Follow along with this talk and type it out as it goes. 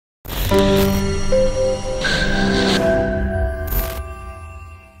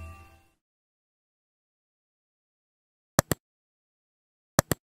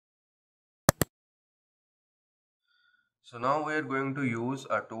So now we are going to use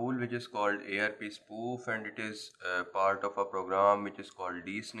a tool which is called ARP Spoof, and it is part of a program which is called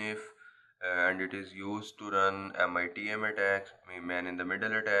dsniff, and it is used to run MITM attacks, man in the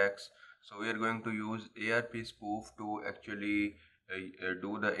middle attacks. So we are going to use ARP Spoof to actually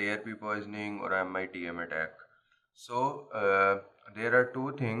do the ARP poisoning or MITM attack. So there are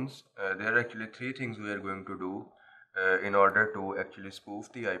there are actually three things we are going to do in order to actually spoof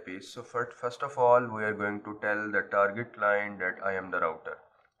the IPs. So first of all, we are going to tell the target client that I am the router.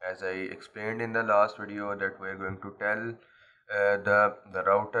 As I explained in the last video, that we are going to tell the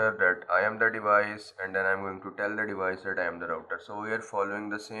router that I am the device, and then I'm going to tell the device that I am the router. So we are following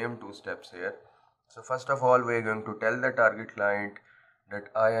the same two steps here. So first of all, we are going to tell the target client that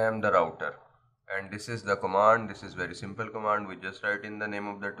I am the router, and this is the command. This is very simple command. We just write in the name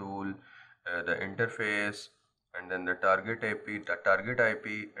of the tool, the interface, and then the target IP,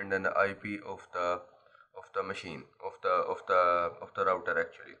 and then the IP of the machine of the router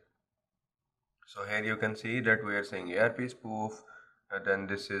actually. So here you can see that we are saying ARP spoof, then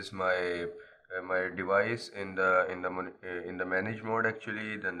this is my my device in the manage mode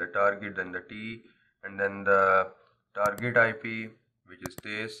actually, then the target, then the T, and then the target IP, which is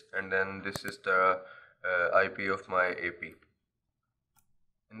this, and then this is the IP of my AP.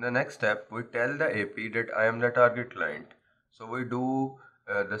 In the next step, we tell the AP that I am the target client. So we do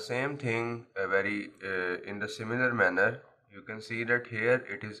the same thing in the similar manner. You can see that here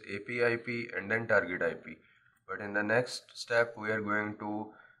it is AP IP and then target IP. But in the next step, we are going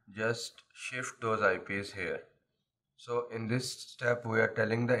to just shift those IPs here. So in this step, we are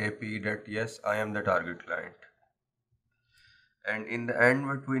telling the AP that yes, I am the target client. And in the end,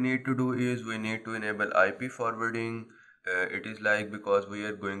 what we need to do is we need to enable IP forwarding. It is like, because we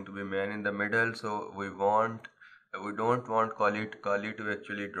are going to be man in the middle, so we don't want Kali to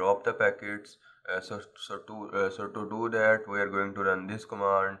actually drop the packets. So to do that, we are going to run this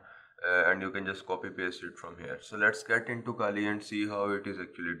command, and you can just copy paste it from here. So let's get into Kali and see how it is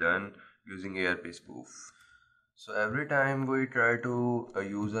actually done using ARP spoof. So every time we try to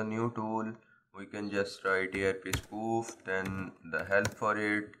use a new tool, we can just write ARP spoof, then the help for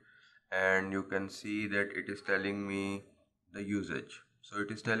it, and you can see that it is telling me the usage. So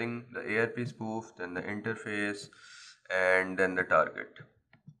it is telling the ARP spoof, then the interface, and then the target.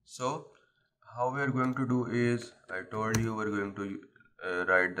 So how we are going to do is, I told you we're going to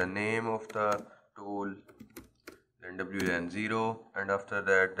write the name of the tool, then WLAN0, and after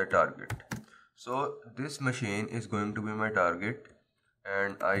that the target. So this machine is going to be my target,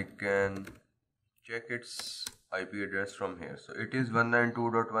 and I can check its IP address from here. So it is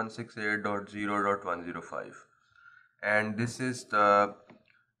 192.168.0.105, and this is the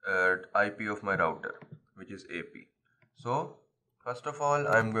IP of my router, which is AP. So first of all,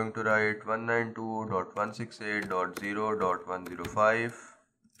 I'm going to write 192.168.0.105,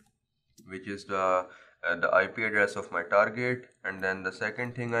 which is the IP address of my target. And then the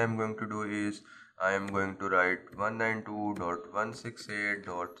second thing I am going to do is I am going to write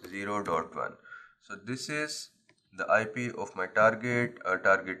 192.168.0.1. So this is the IP of my target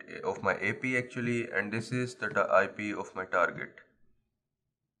of my AP actually, and this is the IP of my target.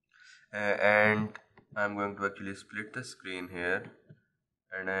 And I'm going to actually split the screen here,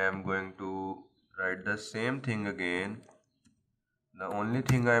 and I am going to write the same thing again. The only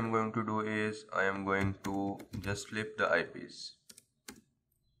thing I am going to do is I am going to just flip the IPs.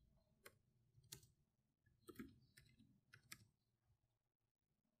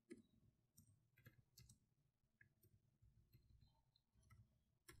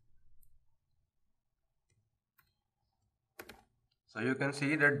 So you can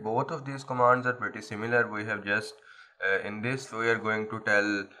see that both of these commands are pretty similar. We have just in this we are going to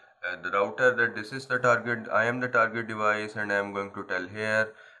tell the router that this is the target, I am the target device, and I am going to tell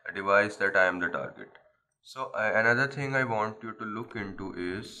here a device that I am the target. So another thing I want you to look into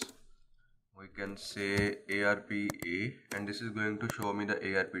is, we can say ARPA, and this is going to show me the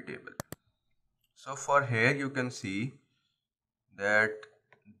ARP table. So for here you can see that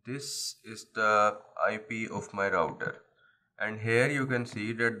this is the IP of my router, and here you can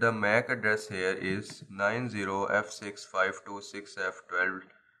see that the MAC address here is 90F65266F12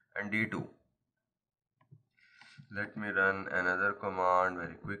 and D2. Let me run another command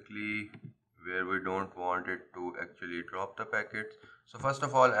very quickly where we don't want it to actually drop the packets. So first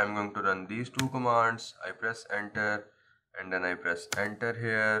of all, I'm going to run these two commands. I press enter, and then I press enter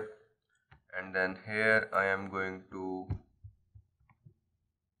here, and then here I am going to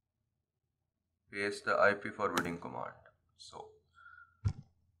paste the IP forwarding command.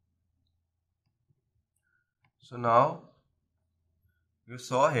 So now you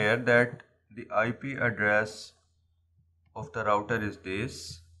saw here that the IP address of the router is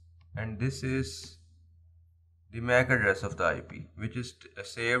this, and this is the MAC address of the IP, which is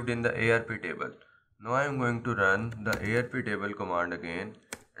saved in the ARP table. Now I am going to run the ARP table command again,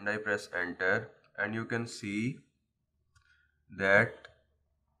 and I press enter, and you can see that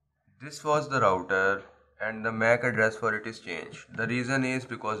this was the router and the MAC address for it is changed. The reason is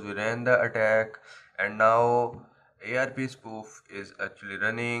because we ran the attack, and now ARP spoof is actually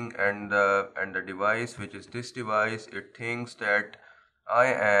running, and the device, which is this device, it thinks that I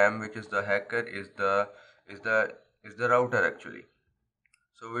am, which is the hacker, is the router actually.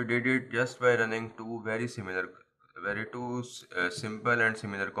 So we did it just by running two very simple and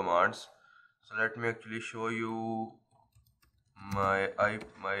similar commands. So let me actually show you my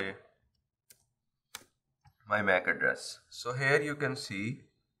MAC address. So here you can see,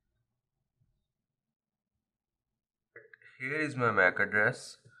 here is my MAC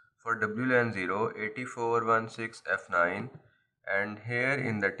address for WLAN 0 8416F9, and here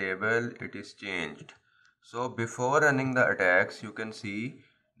in the table it is changed. So before running the attacks, you can see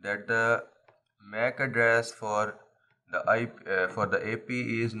that the MAC address for the AP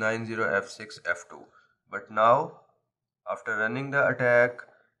is 90F6F2, but now after running the attack,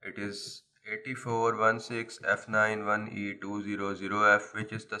 it is 8416F91E200F,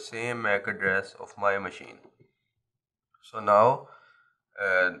 which is the same MAC address of my machine. So now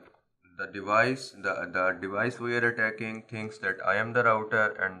the device we are attacking thinks that I am the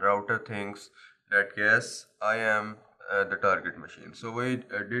router, and router thinks that yes, I am the target machine. So we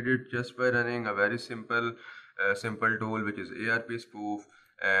did it just by running a very simple tool, which is ARP spoof,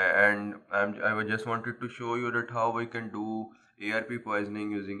 and I just wanted to show you that how we can do ARP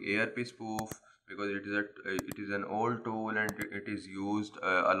poisoning using ARP spoof, because it is an old tool and it is used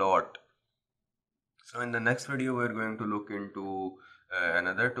a lot. So in the next video, we're going to look into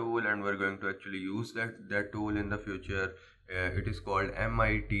another tool, and we're going to actually use that tool in the future. It is called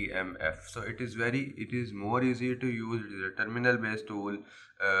MITMF. So it is more easy to use. It is a terminal based tool,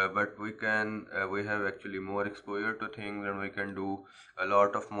 but we have actually more exposure to things, and we can do a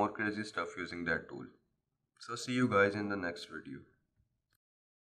lot of more crazy stuff using that tool. So see you guys in the next video.